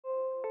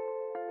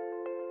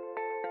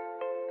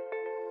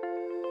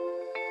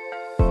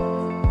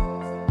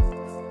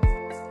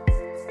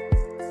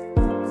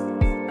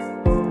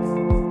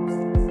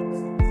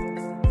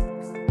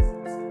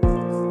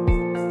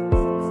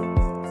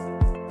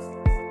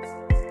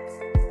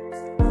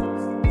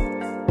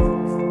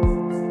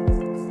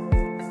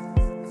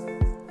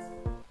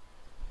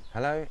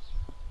Hello,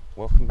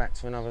 welcome back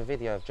to another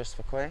video of Just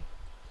for Koi.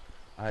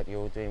 I hope you're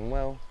all doing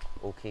well,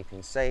 all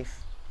keeping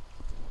safe,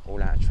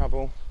 all out of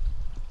trouble.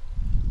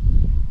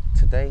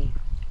 Today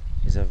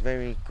is a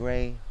very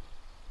grey,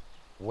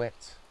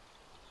 wet,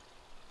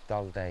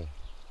 dull day.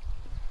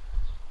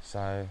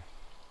 So,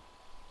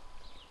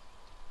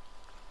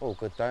 all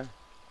good though.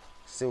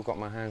 Still got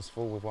my hands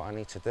full with what I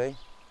need to do.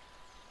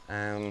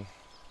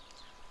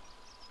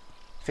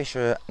 Fish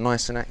are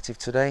nice and active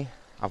today.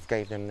 I've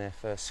gave them their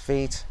first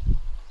feed.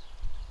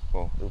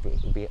 Well,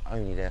 it'll be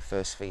only their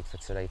first feed for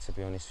today, to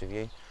be honest with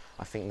you.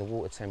 I think the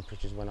water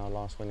temperatures when I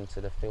last went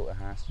into the filter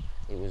house,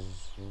 it was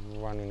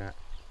running at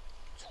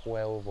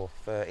 12 or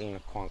 13,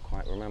 I can't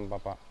quite remember,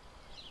 but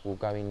we'll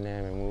go in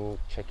there and we'll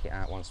check it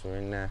out once we're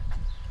in there.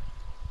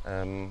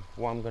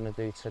 What I'm going to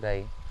do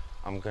today,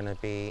 I'm going to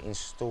be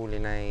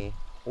installing a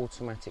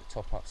automatic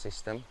top-up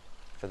system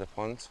for the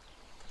pond,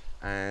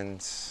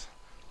 and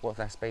what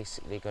that's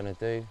basically going to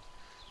do,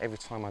 every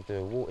time I do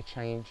a water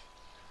change,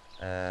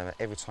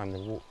 every time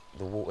the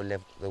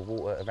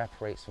water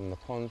evaporates from the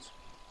pond,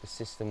 the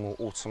system will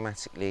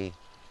automatically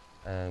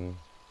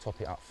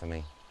top it up for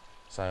me.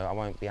 So I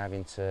won't be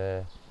having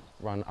to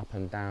run up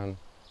and down,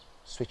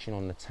 switching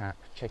on the tap,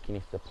 checking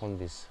if the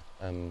pond is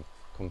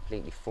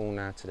completely full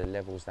now to the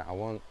levels that I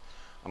want.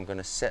 I'm going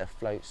to set a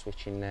float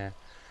switch in there,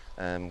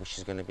 which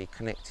is going to be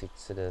connected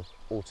to the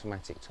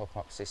automatic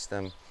top-up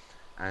system,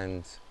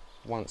 and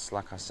once,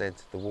 like I said,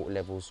 the water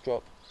levels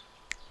drop,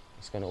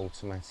 it's going to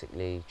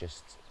automatically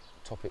just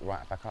top it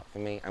right back up for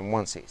me, and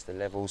once it's the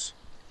levels,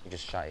 you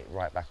just shut it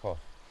right back off.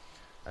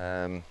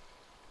 Let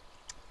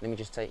me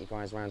just take you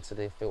guys around to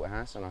the filter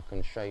house and I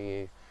can show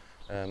you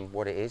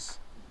what it is.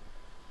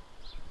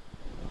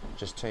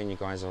 Just turn you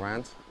guys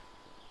around.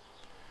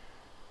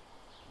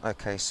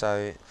 Okay,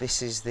 so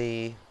this is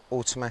the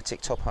automatic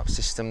top-up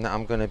system that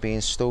I'm going to be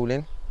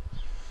installing.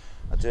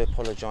 I do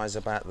apologise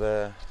about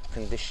the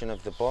condition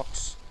of the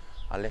box.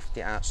 I left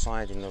it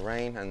outside in the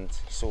rain and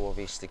it's all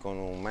obviously gone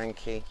all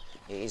manky.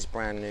 It is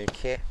brand new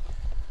kit,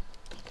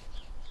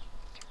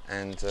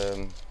 and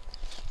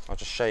I'll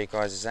just show you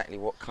guys exactly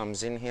what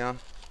comes in here.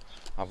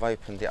 I've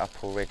opened it up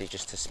already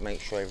just to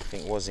make sure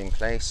everything was in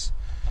place,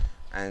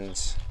 and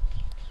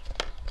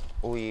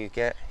all you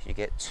get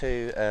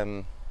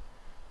two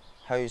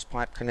hose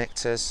pipe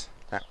connectors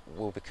that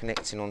will be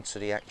connecting onto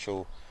the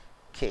actual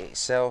kit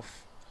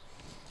itself.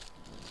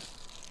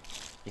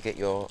 You get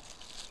your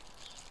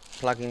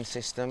plug-in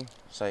system,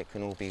 so it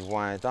can all be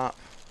wired up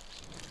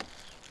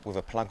with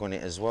a plug on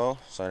it as well,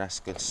 so that's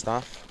good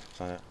stuff.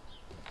 So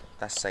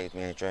that saved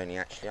me a journey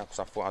actually, because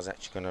I thought I was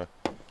actually going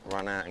to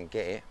run out and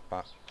get it,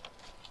 but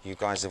you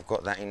guys have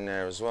got that in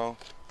there as well.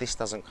 This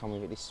doesn't come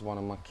with it, this is one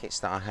of my kits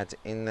that I had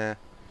in there,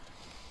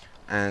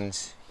 and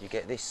you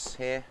get this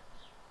here,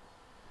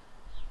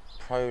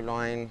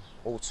 Proline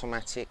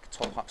automatic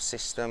top-up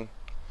system,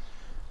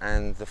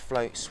 and the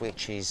float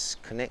switch is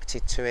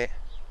connected to it.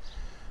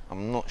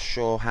 I'm not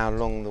sure how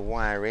long the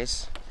wire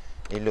is.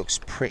 It looks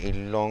pretty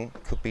long,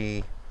 could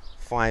be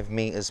 5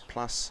 meters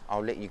plus.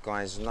 I'll let you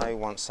guys know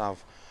once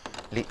I've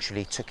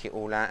literally took it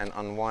all out and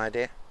unwired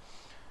it.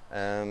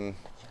 And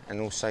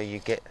also you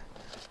get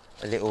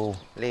a little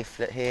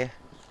leaflet here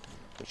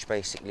which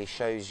basically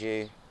shows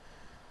you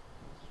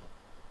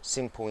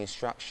simple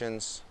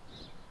instructions.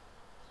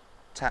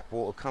 Tap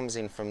water comes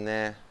in from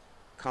there,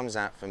 comes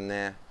out from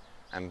there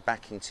and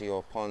back into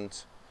your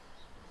pond,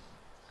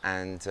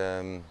 and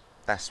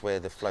that's where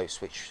the float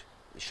switch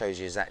shows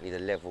you exactly the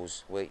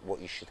levels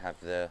what you should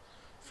have the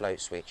float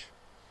switch.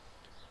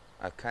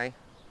 Okay,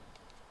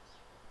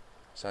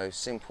 so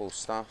simple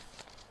stuff.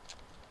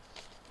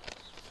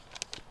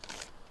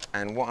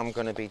 And what I'm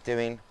going to be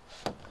doing,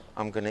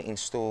 I'm going to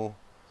install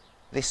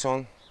this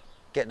on,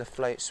 get the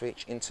float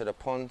switch into the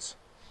pond,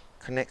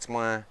 connect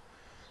my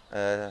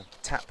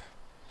tap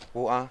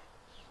water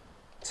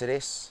to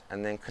this,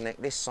 and then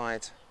connect this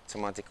side to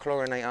my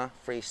dechlorinator,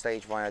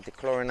 3-stage via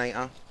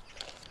dechlorinator,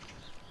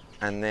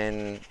 and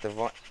then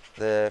the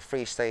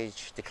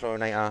 3-stage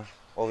dechlorinator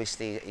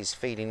obviously is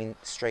feeding in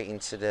straight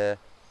into the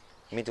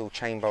middle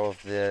chamber of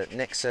the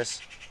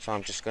nexus, so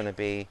I'm just going to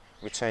be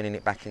returning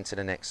it back into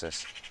the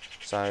nexus.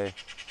 So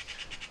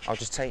I'll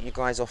just take you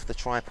guys off the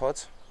tripod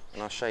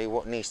and I'll show you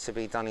what needs to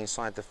be done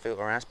inside the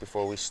filter house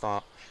before we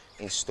start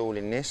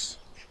installing this.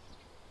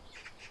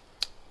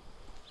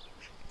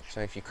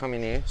 So if you come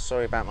in here,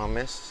 sorry about my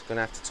mess, going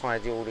to have to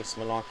tidy all this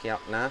malarkey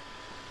up now.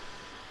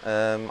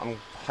 I'm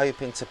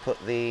hoping to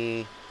put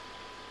the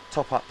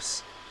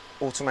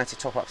automatic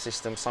top-up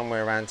system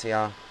somewhere around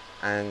here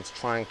and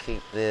try and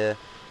keep the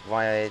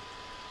vyair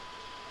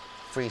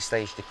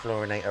 3-stage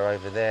dechlorinator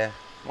over there.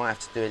 Might have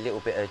to do a little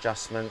bit of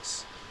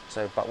adjustments.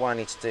 So, but what I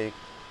need to do,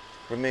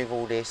 remove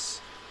all this,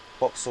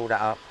 box all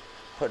that up,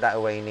 put that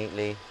away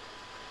neatly,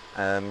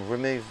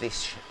 remove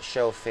this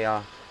shelf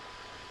here,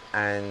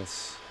 and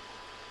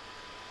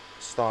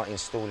start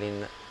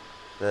installing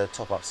the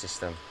top-up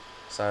system.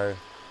 So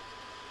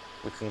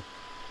we can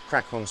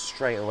crack on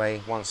straight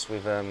away once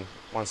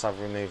I've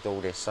removed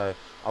all this. So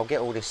I'll get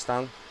all this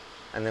done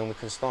and then we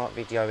can start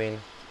videoing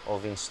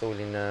of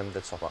installing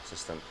the top-up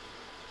system.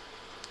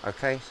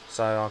 Okay,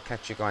 so I'll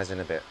catch you guys in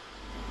a bit.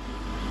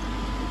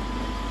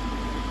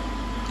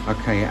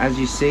 Okay, as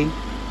you see,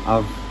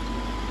 I've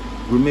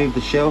removed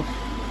the shelf,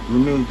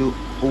 removed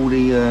all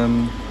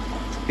the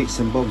bits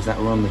and bobs that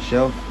were on the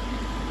shelf,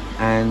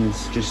 and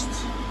just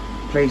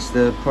placed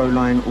the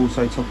Proline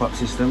Auto top-up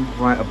system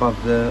right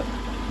above the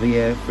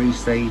vyair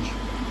 3-stage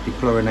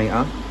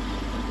dechlorinator,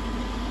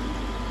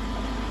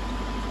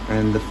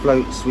 and the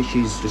float switch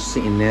is just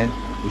sitting there,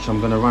 which I'm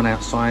going to run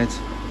outside.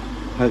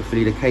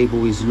 Hopefully the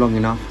cable is long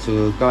enough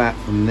to go out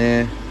from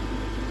there.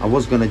 I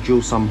was going to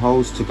drill some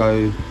holes to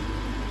go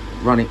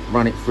run it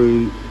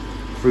through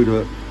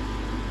the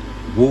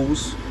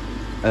walls,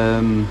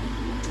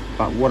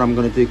 but what I'm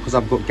going to do, because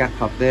I've got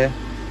gap up there,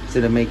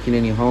 instead of making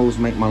any holes,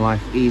 make my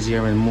life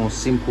easier and more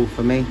simple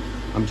for me,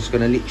 I'm just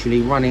going to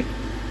literally run it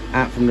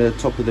out from the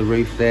top of the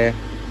roof there,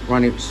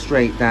 run it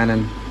straight down,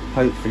 and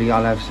hopefully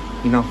I'll have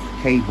enough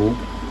cable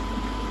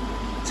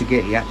to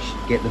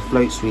get the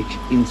float switch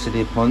into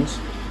the pond.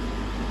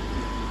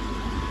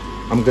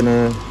 I'm going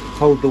to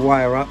hold the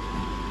wire up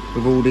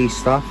with all these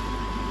stuff,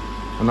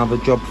 another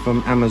job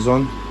from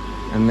Amazon,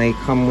 and they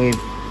come with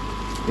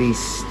these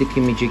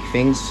sticky-majig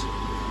things,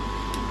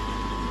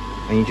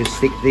 and you just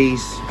stick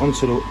these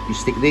onto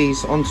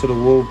the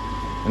wall,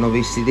 and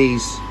obviously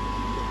these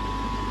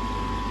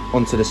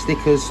onto the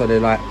stickers, so they're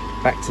like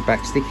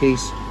back-to-back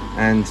stickies,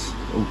 and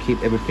it will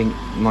keep everything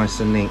nice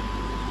and neat.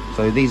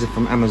 So these are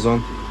from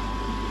Amazon,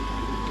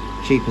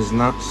 cheap as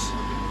nuts.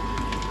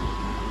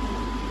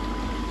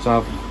 So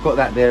I've got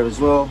that there as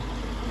well,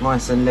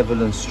 nice and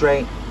level and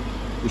straight,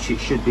 which it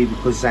should be,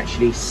 because it's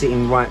actually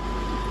sitting right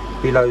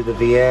below the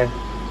vyair,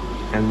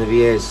 and the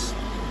vyair's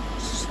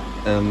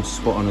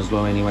spot on as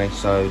well anyway,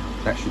 so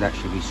that should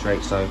actually be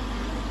straight. So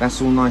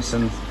that's all nice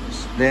and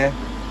there,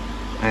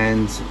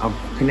 and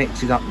I've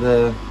connected up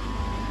the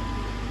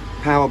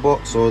power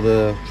box or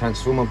the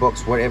transformer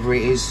box, whatever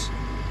it is,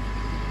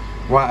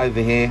 right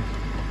over here.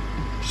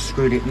 Just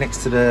screwed it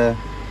next to the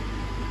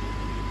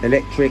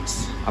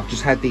electrics. I've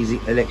just had these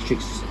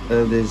electrics,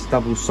 there's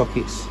double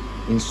sockets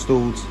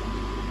installed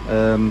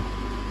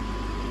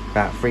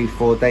about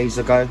 3-4 days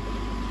ago,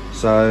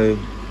 so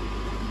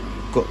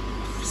got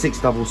 6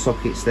 double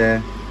sockets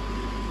there,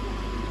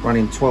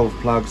 running 12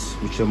 plugs,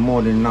 which are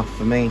more than enough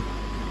for me,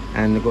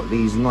 and they've got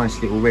these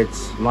nice little red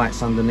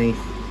lights underneath,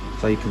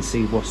 so you can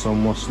see what's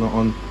on, what's not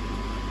on.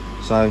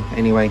 So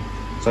anyway,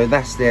 so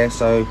that's there.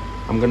 So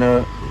I'm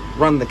gonna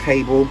run the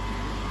cable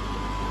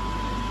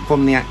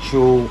from the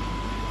actual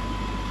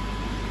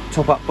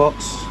top-up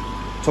box,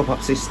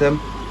 top-up system,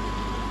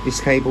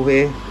 this cable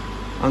here,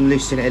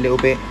 unloosen it a little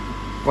bit,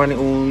 run it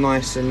all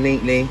nice and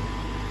neatly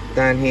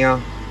down here,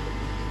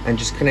 and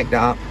just connect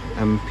that up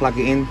and plug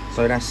it in.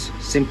 So that's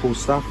simple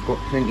stuff, got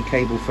plenty of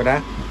cable for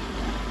that.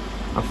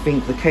 I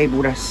think the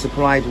cable that's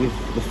supplied with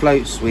the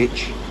float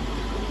switch,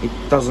 it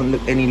doesn't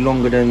look any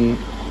longer than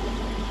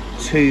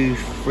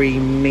 2-3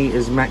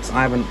 meters max.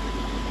 I haven't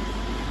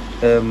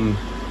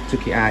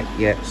took it out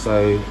yet,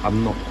 so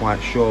I'm not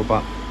quite sure,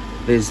 but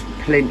there's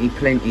plenty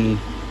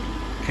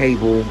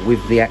cable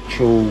with the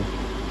actual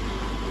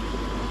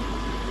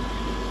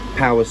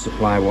power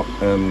supply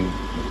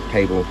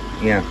cable.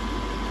 Yeah,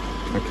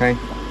 okay,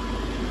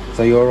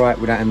 so you're all right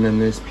with that. And then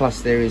there's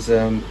there is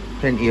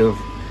plenty of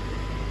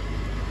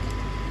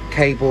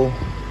cable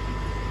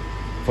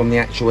from the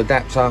actual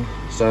adapter,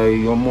 so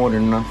you're more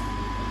than enough.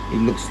 It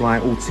looks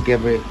like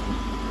altogether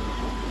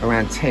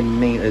around 10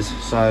 meters,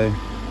 so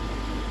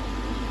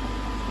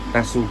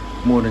that's all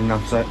more than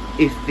enough. So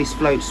if this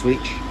float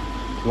switch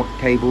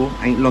cable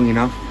ain't long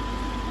enough,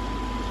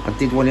 I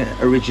did want it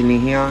originally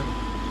here,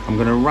 I'm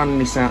going to run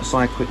this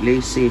outside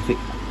quickly, see if it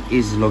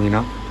is long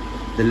enough,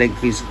 the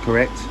length is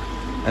correct.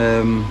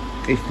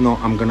 If not,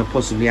 I'm going to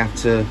possibly have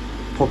to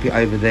pop it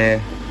over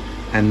there,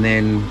 and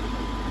then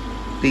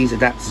these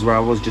adapters where I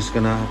was just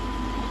gonna,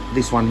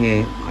 this one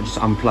here, I just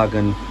unplug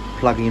and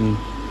plug in,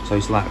 so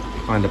it's like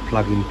kind of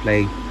plug and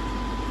play,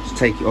 just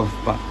take it off.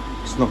 But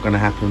it's not going to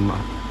happen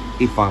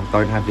if I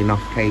don't have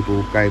enough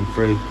cable going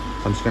through,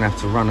 so I'm just going to have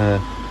to run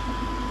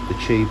the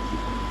tube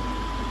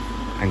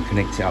and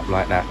connect it up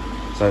like that.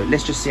 So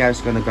let's just see how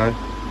it's going to go.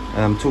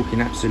 I'm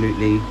talking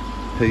absolutely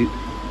poop,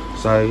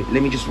 so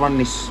let me just run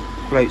this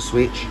float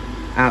switch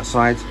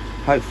outside.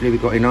 Hopefully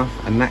we've got enough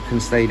and that can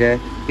stay there.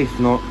 If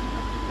not,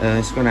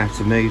 it's going to have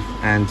to move,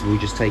 and we'll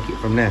just take it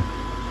from there.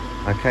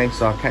 Okay,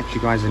 so I'll catch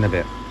you guys in a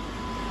bit.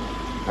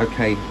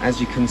 Okay,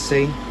 as you can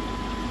see,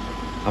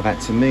 I've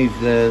had to move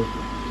the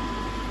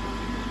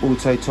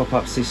auto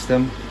top-up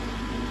system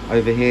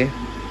over here,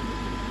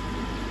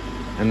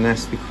 and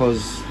that's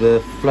because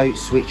the float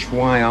switch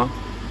wire,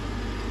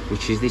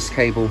 which is this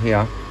cable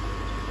here,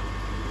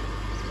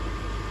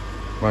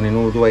 running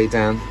all the way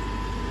down,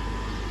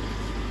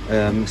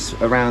 it's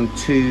around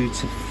 2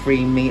 to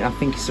 3 meters. I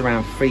think it's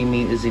around 3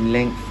 meters in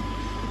length,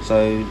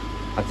 so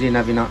I didn't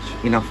have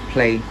enough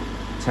play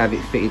to have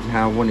it fitted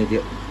how I wanted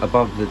it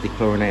above the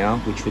dechlorinator,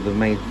 which would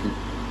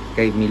have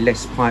gave me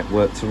less pipe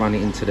work to run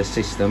it into the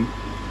system.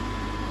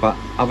 But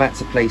I've had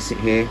to place it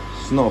here,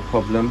 it's not a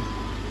problem.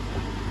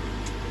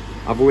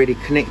 I've already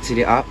connected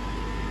it up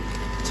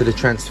to the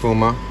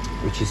transformer,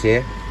 which is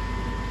here,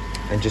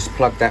 and just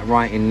plug that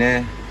right in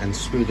there and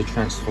screw the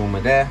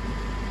transformer there.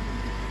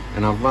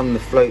 And I've run the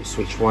float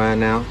switch wire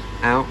now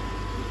out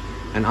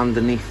and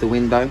underneath the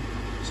window.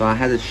 So I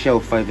had a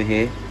shelf over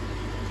here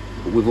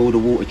with all the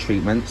water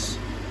treatments.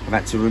 I've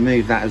had to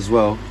remove that as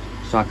well,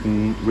 so I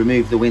can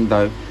remove the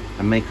window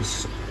and make a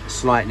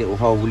slight little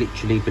hole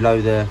literally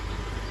below the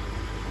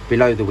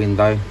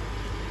window,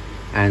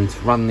 and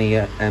run the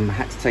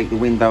had to take the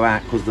window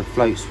out because the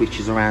float switch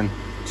is around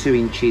 2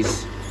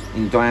 inches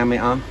in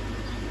diameter.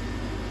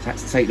 So I had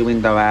to take the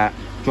window out,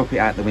 drop it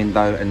out the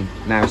window, and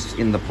now it's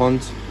in the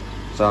pond.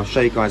 So I'll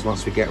show you guys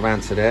once we get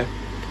around to there.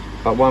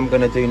 But what I'm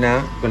going to do now,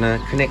 I'm going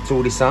to connect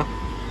all this up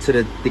to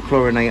the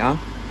dechlorinator.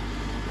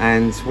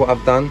 And what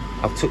I've done,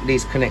 I've took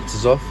these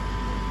connectors off,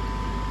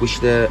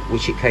 which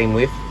it came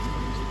with,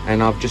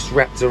 and I've just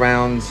wrapped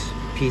around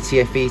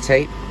PTFE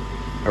tape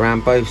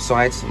around both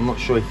sides. I'm not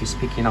sure if it's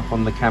picking up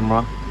on the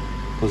camera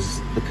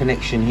because the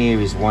connection here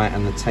is white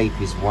and the tape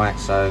is white,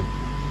 so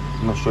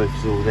I'm not sure if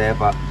it's all there,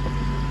 but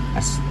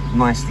that's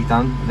nicely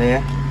done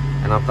there.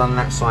 And I've done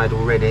that side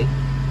already,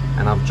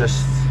 and I've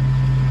just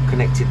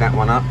connected that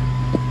one up.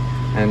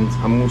 And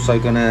I'm also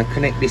going to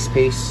connect this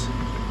piece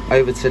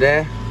over to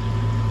there,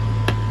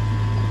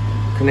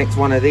 connect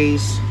one of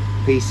these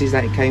pieces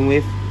that it came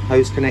with,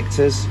 hose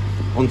connectors,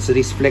 onto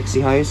this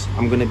flexi hose.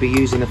 I'm going to be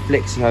using a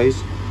flexi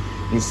hose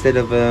instead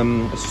of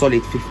a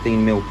solid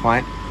 15mm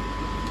pipe,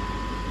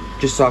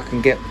 just so I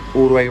can get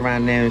all the way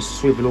around there and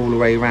swivel all the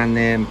way around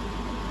there and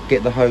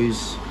get the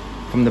hose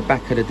from the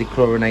back of the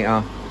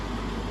dechlorinator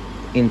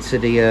into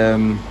the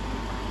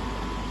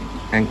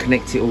and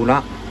connect it all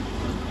up.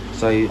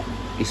 So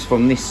it's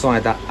from this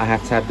side that I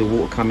have to have the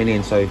water coming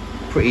in, so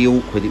pretty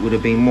awkward. It would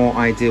have been more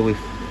ideal if,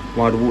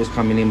 while the water's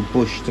coming in,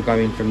 bush to go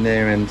in from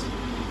there and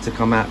to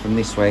come out from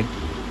this way,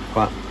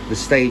 but the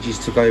stage is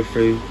to go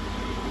through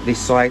this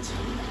side,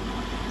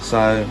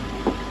 so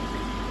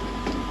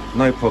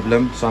no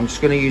problem. So I'm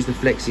just going to use the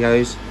flexi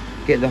hose,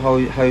 get the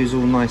hose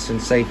all nice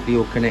and safely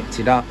all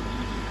connected up.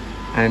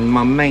 And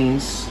my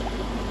mains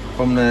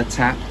from the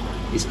tap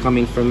is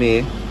coming from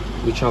here,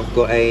 which I've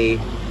got a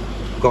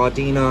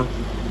Gardena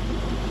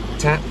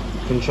tap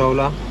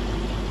controller.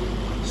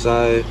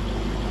 So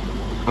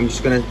I'm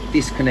just going to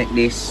disconnect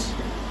this,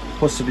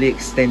 possibly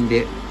extend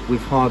it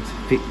with hard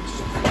fit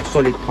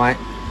solid pipe,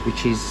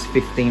 which is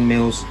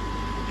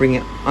 15mm, bring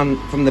it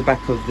from the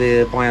back of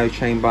the bio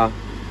chamber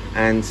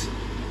and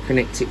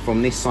connect it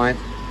from this side.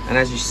 And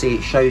as you see,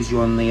 it shows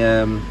you on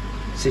the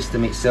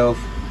system itself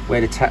where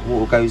the tap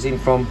water goes in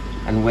from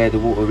and where the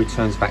water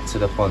returns back to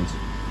the pond.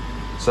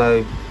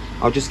 So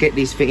I'll just get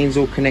these fittings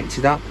all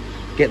connected up,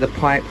 get the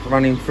pipe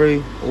running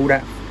through, all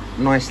that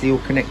nicely all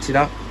connected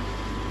up,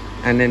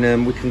 and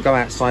then we can go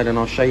outside and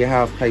I'll show you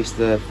how I've placed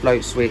the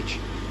float switch,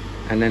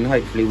 and then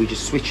hopefully we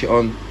just switch it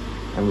on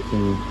and we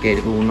can get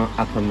it all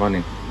up and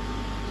running.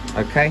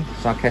 Okay,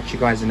 so I'll catch you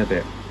guys in a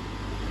bit.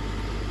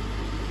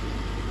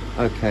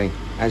 Okay,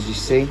 as you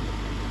see,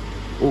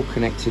 all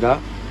connected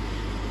up,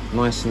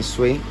 nice and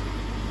sweet.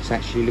 It's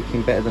actually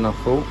looking better than I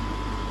thought,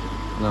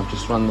 and I've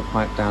just run the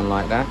pipe down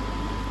like that.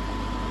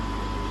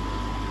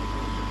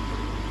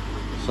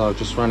 So I'll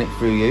just run it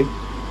through you.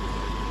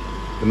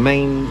 The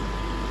main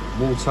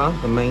water,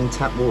 the main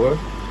tap water,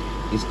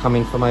 is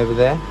coming from over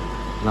there,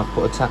 and I've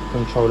put a tap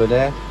controller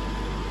there,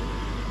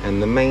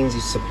 and the mains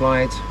is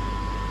supplied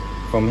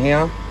from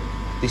here,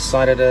 this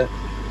side of the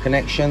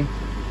connection,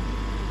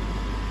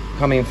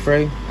 coming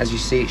through. As you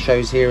see, it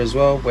shows here as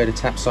well where the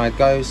tap side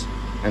goes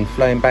and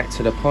flowing back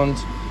to the pond.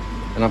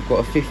 And I've got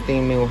a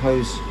 15mm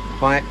hose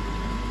pipe.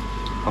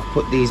 I've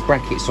put these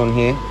brackets on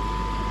here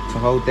to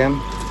hold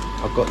them.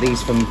 I've got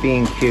these from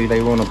B&Q,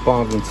 they were on a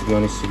bargain, to be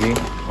honest with you.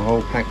 A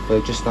whole pack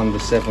for just under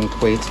 £7.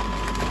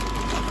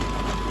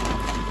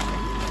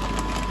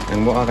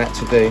 And what I've had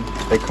to do,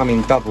 they come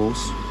in doubles,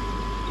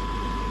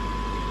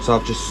 so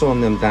I've just sawn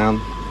them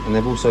down, and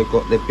they've also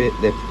got they've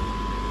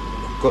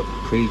got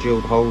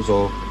pre-drilled holes,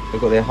 or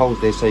they've got their holes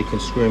there so you can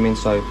screw them in.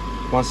 So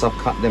once I've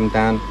cut them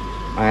down,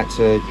 I had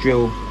to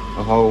drill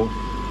a hole,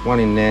 one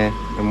in there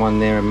and one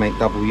there, and make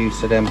double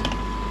use of them.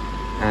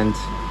 And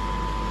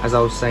as I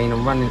was saying,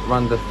 I'm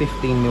run the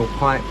 15mm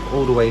pipe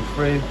all the way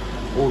through,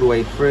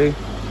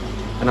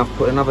 and I've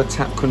put another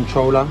tap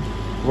controller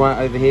right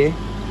over here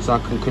so I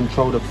can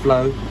control the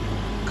flow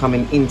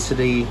coming into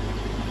the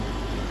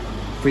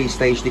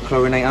 3-stage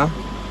dechlorinator.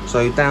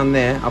 So down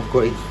there I've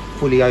got it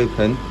fully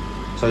open,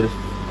 so the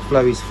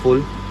flow is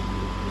full,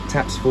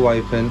 taps full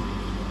open,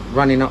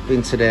 running up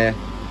into there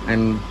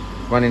and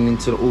running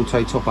into the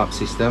auto top-up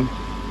system,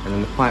 and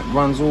then the pipe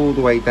runs all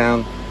the way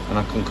down, and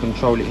I can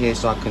control it here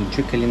so I can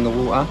trickle in the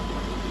water.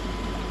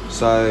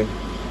 So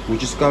we'll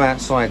just go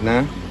outside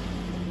now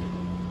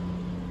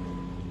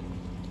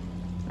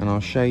and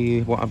I'll show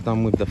you what I've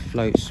done with the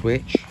float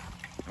switch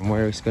and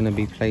where it's going to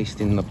be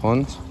placed in the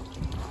pond.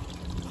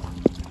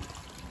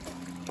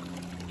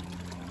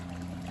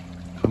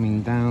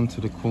 Coming down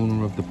to the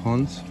corner of the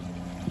pond.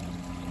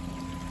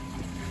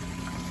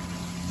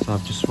 So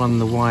I've just run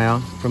the wire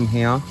from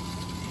here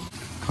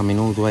coming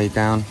all the way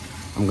down.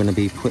 I'm going to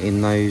be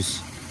putting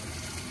those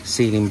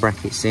ceiling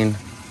brackets in,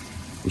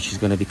 which is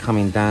going to be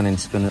coming down, and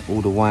it's going to,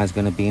 all the wires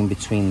going to be in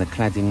between the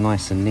cladding,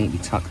 nice and neatly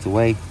tucked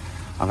away.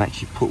 I've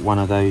actually put one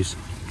of those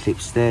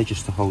clips there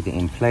just to hold it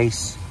in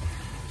place,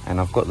 and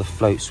I've got the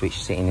float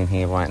switch sitting in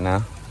here right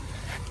now.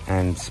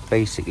 And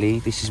basically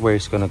this is where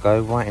it's going to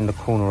go, right in the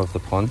corner of the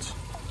pond,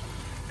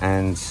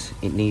 and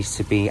it needs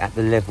to be at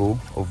the level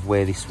of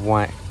where this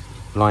white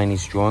line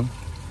is drawn.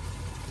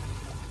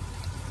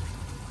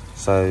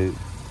 So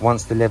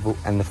once the level,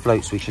 and the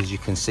float switch, as you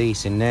can see,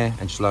 it's in there,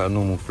 and just like a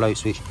normal float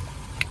switch,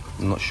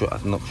 I'm not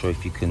sure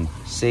if you can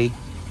see,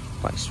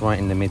 but it's right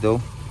in the middle.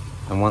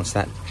 And once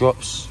that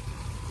drops,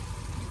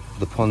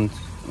 the pond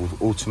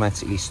will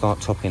automatically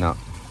start topping up.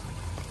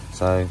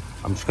 So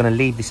I'm just going to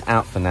leave this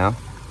out for now,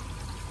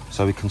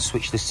 so we can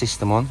switch the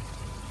system on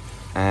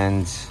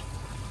and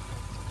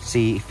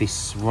see if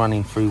it's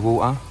running through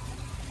water.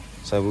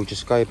 So we'll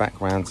just go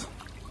back round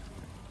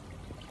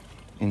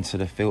into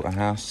the filter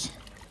house,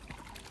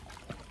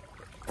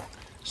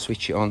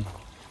 switch it on,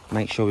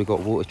 make sure we've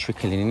got water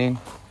trickling in,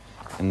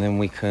 and then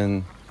we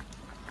can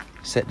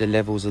set the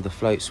levels of the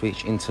float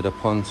switch into the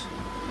pond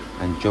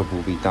and job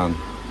will be done.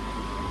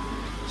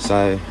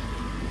 So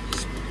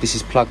this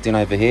is plugged in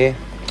over here.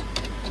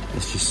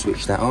 Let's just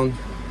switch that on.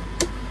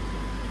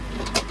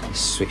 It's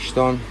switched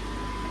on,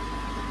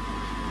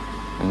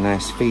 and now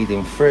it's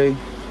feeding through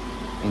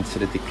into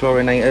the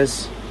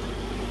dechlorinators.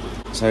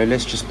 So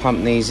let's just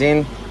pump these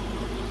in,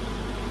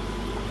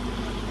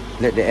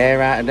 let the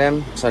air out of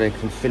them so they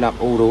can fill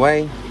up all the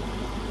way.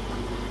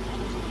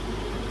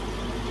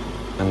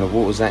 And the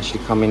water's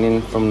actually coming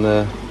in from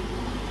the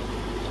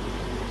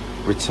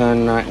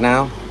return right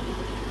now.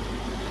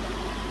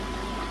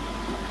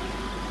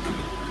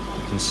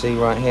 You can see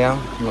right here,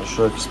 I'm not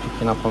sure if it's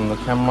picking up on the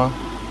camera,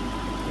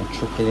 and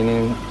trickling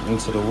in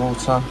into the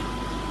water,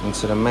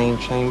 into the main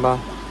chamber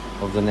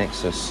of the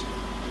Nexus.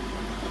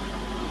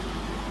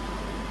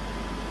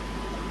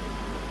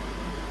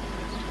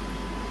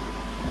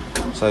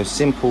 So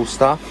simple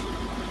stuff.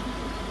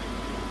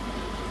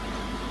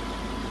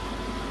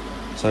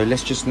 So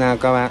let's just now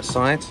go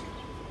outside,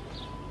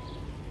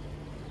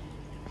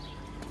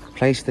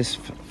 place this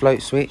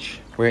float switch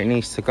where it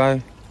needs to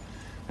go,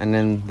 and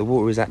then the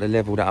water is at the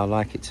level that I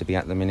like it to be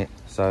at the minute,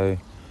 so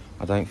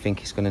I don't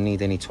think it's going to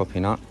need any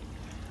topping up.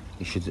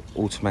 It should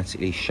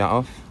automatically shut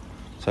off.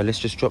 So let's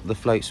just drop the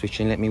float switch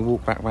in, let me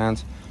walk back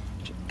round,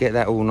 get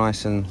that all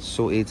nice and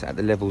sorted at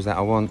the levels that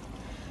I want,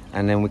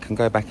 and then we can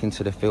go back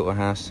into the filter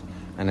house,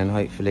 and then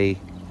hopefully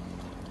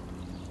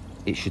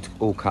it should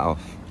all cut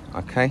off.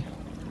 Okay,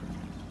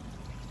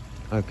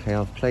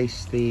 I've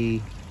placed the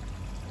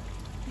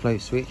float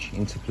switch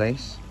into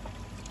place,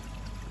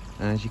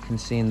 and as you can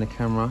see in the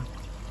camera,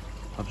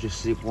 I've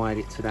just zip wired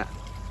it to that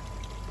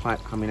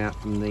pipe coming out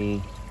from the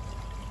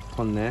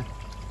pond there,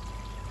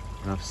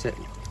 and I've set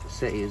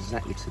it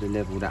exactly to the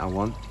level that I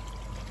want.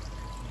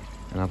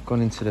 And I've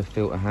gone into the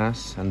filter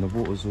house, and the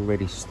water's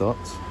already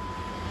stopped,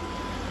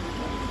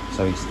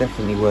 so it's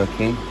definitely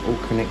working, all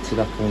connected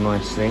up all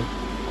nicely.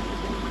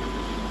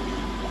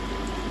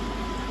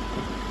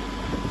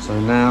 So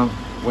now,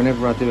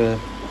 whenever I do a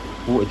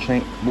water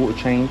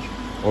change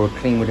or a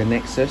clean with a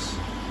Nexus,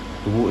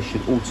 the water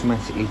should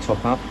automatically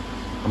top up.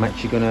 I'm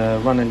actually going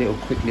to run a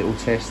quick little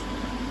test,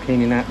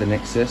 cleaning out the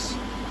Nexus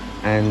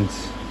and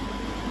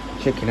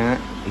checking out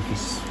if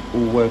it's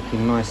all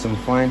working nice and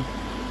fine,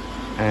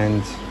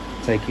 and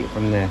take it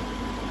from there.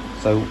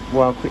 So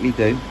what I'll quickly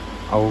do,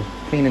 I'll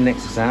clean the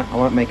Nexus out, I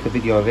won't make a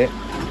video of it,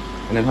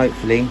 and then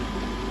hopefully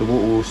the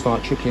water will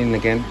start trickling in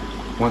again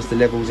once the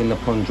levels in the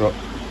pond drop.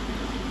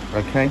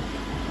 Okay,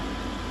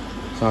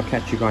 so I'll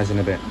catch you guys in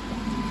a bit.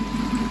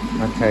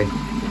 Okay,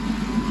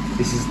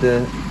 this is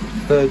the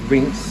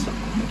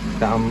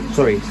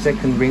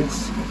second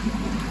rinse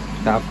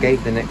that I've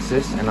gave the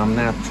Nexus, and I'm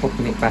now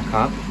topping it back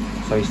up.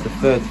 So it's the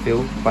third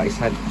fill, but it's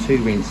had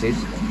 2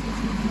 rinses,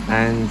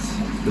 and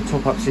the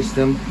top up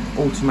system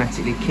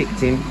automatically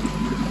kicked in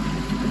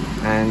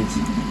and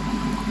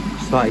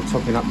started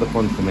topping up the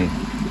pond for me.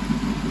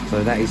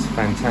 So that is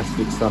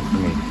fantastic stuff for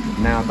me.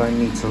 Now I don't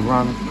need to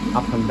run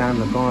up and down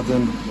the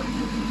garden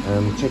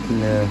checking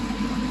the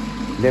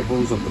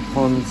levels of the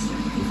ponds,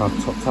 if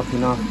I've topped up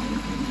enough,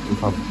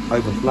 if I've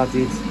over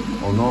flooded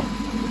or not.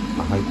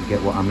 I hope you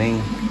get what I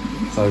mean.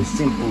 So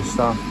simple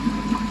stuff,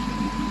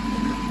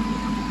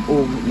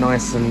 all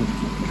nice and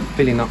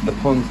filling up the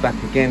ponds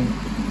back again,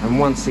 and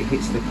once it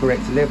hits the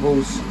correct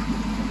levels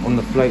on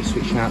the float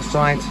switch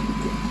outside,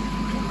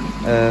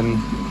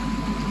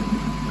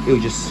 it'll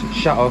just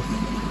shut off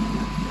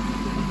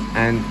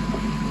and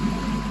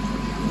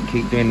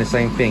keep doing the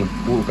same thing.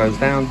 Water goes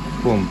down,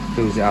 boom,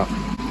 fills it up.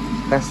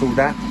 That's all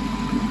that.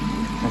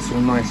 That's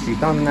all nicely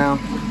done now.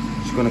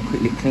 Just gonna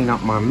quickly clean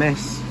up my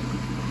mess,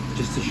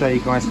 just to show you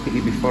guys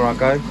quickly before I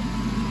go.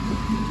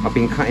 I've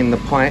been cutting the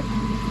pipe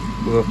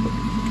with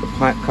a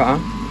pipe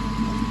cutter,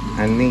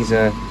 and these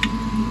are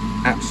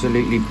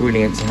absolutely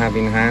brilliant to have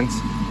in hand.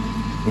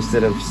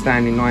 Instead of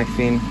standing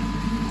knifing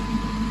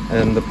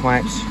the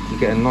pipes, you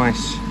get a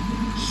nice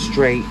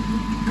straight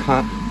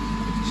cut,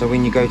 so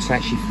when you go to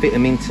actually fit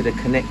them into the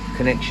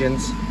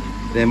connections,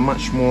 they're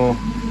much more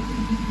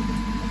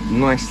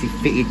nicely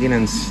fitted in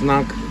and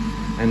snug,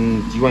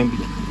 and you won't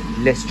be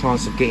less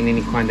chance of getting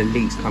any kind of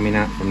leaks coming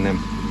out from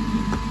them.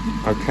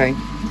 Okay,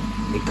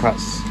 it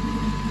cuts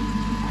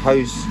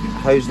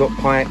hose lock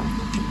pipe,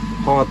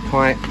 hard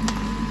pipe.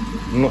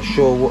 I'm not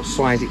sure what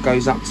size it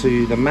goes up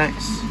to the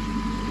max,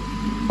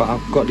 but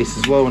I've got this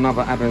as well,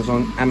 another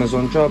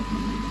Amazon job,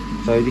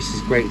 so this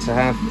is great to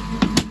have.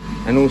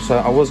 And also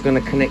I was going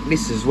to connect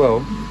this as well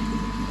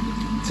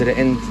to the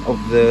end of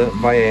the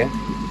vyair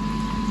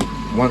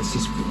once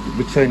it's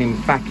returning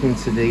back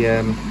into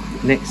the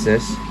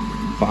Nexus,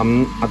 but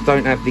I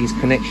don't have these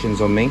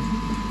connections on me,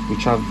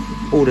 which I've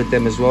ordered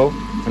them as well,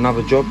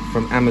 another job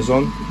from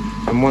Amazon,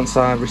 and once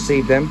I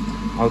receive them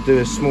I'll do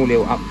a small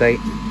little update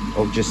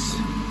of just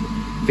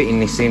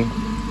fitting this in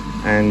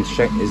and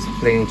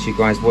explaining to you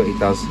guys what it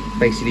does.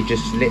 Basically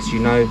just lets you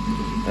know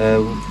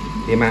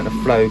the amount of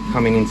flow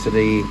coming into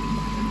the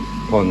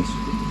pond,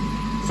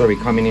 sorry,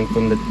 coming in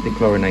from the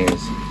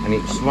chlorinators, and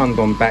it's run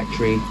on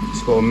battery.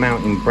 It's got a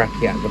mounting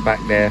bracket at the back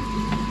there,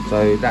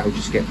 so that will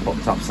just get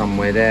popped up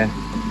somewhere there,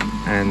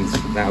 and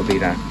that'll be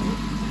that.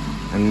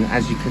 And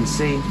as you can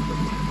see,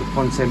 the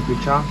pond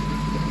temperature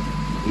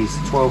is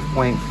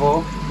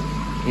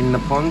 12.4 in the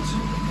pond.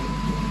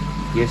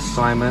 Yes,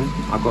 Simon,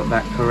 I got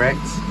that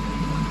correct.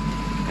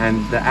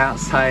 And the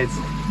outside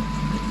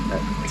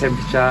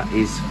temperature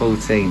is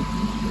 14.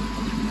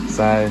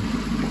 So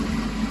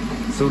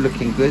it's all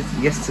looking good.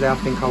 Yesterday I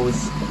think I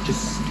was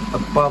just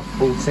above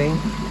 14.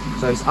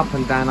 So it's up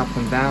and down, up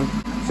and down.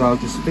 So I'll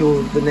just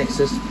fill the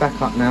Nexus back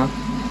up now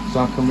so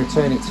I can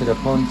return it to the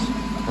pond,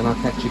 and I'll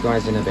catch you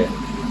guys in a bit.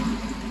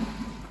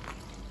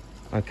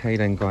 Okay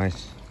then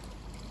guys,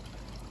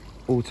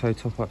 auto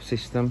top-up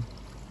system,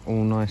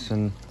 all nice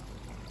and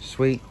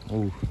sweet,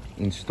 all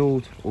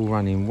installed, all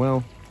running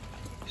well.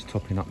 Just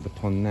topping up the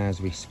pond now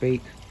as we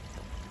speak.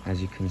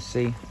 As you can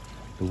see,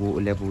 the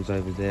water levels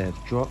over there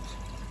have dropped,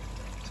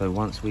 so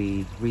once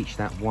we reach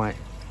that white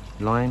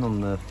line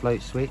on the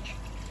float switch,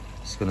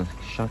 it's going to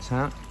shut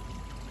out.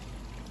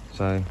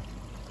 So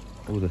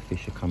all the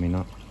fish are coming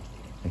up.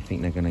 They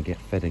think they're going to get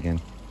fed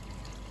again.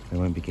 They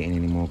won't be getting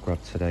any more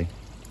grub today.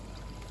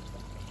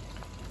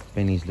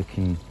 Benny's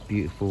looking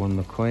beautiful on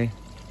the koi.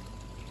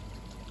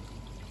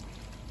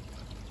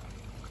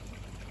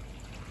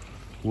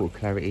 Water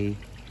clarity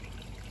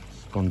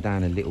has gone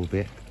down a little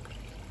bit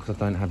because I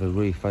don't have a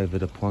roof over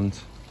the pond.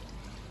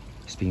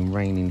 It's been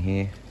raining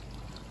here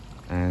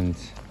and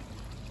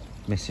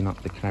messing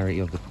up the clarity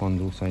of the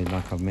pond. Also,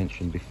 like I've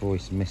mentioned before,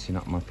 it's messing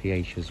up my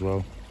pH as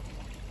well.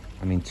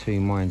 I'm in two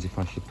minds if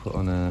I should put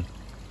on a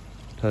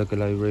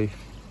pergola roof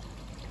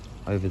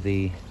over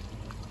the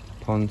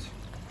pond.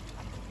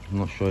 I'm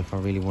not sure if I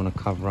really want to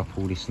cover up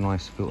all this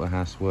nice filter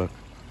house work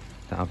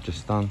that I've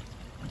just done,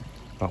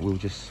 but we'll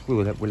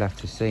have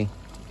to see.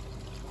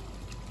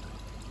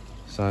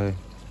 So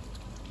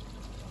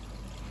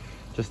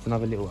just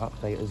another little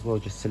update as well,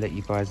 just to let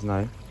you guys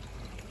know,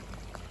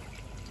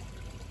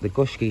 the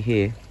goshki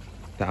here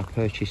that I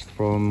purchased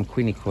from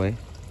Quinnikoi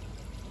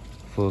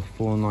for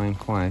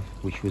 $4.95,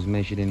 which was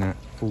measured in at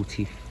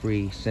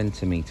 43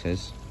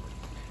 centimeters,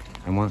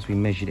 and once we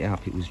measured it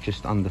up it was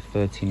just under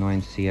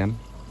 39 cm.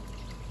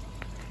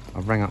 I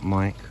rang up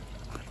Mike,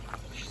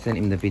 sent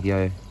him the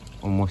video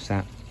on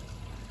WhatsApp,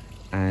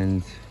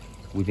 and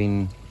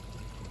within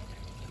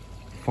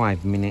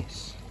 5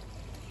 minutes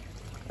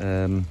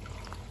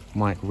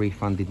Mike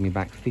refunded me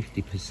back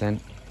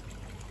 50%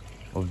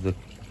 of the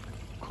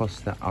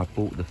cost that I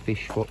bought the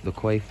fish for, the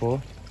koi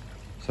for.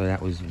 So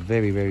that was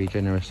very, very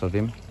generous of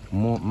him,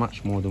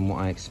 much more than what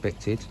I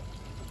expected.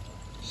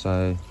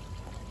 So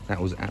that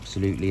was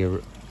absolutely a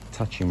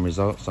touching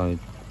result, so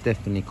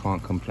definitely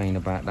can't complain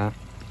about that.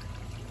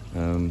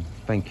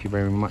 Thank you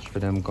very much for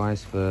them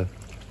guys for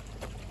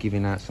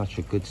giving out such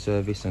a good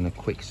service and a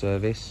quick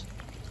service,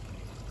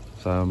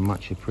 so I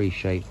much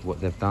appreciate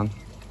what they've done.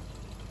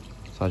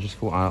 So I just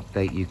thought I'd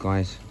update you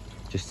guys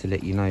just to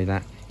let you know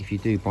that if you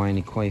do buy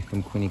any koi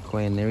from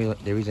Quinnikoi and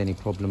there is any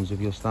problems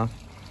with your stuff,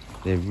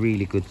 they're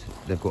really good.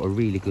 They've got a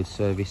really good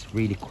service,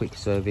 really quick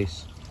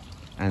service,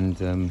 and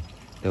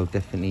they'll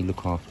definitely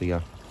look after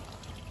you.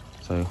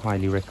 So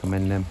highly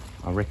recommend them.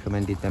 I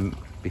recommended them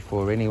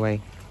before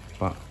anyway,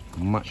 but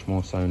much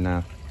more so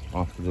now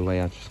after the way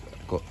I just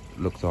got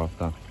looked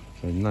after.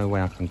 So no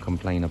way I can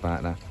complain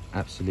about that.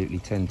 Absolutely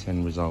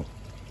 10/10 result.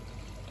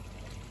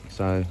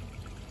 So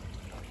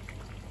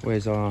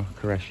where's our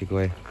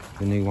Karashigoi,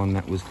 the new one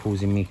that was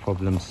causing me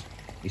problems?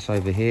 It's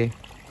over here.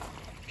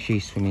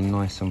 She's swimming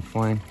nice and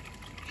fine.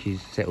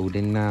 She's settled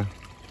in now,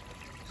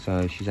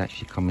 so she's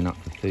actually coming up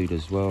for food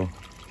as well,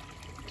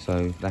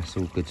 so that's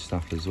all good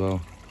stuff as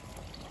well.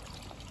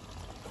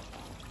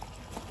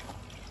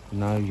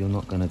 No, you're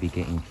not going to be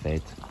getting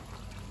fed.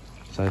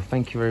 So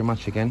thank you very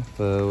much again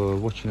for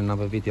watching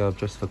another video of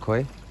Just for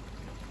Koi.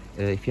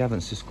 If you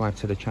haven't subscribed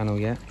to the channel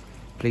yet,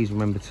 please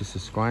remember to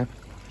subscribe.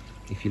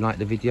 If you like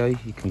the video,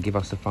 you can give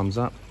us a thumbs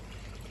up.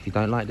 If you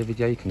don't like the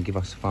video, you can give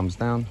us a thumbs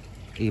down.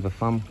 either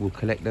thumb will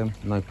collect them,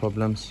 no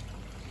problems.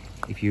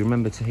 If you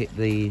remember to hit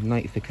the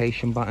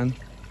notification button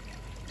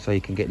so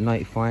you can get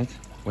notified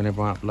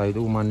whenever I upload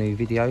all my new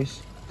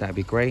videos, that'd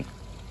be great.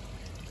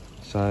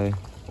 So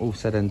all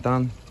said and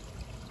done,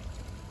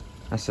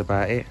 that's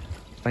about it.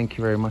 Thank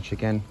you very much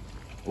again.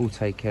 All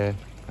take care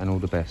and all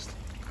the best.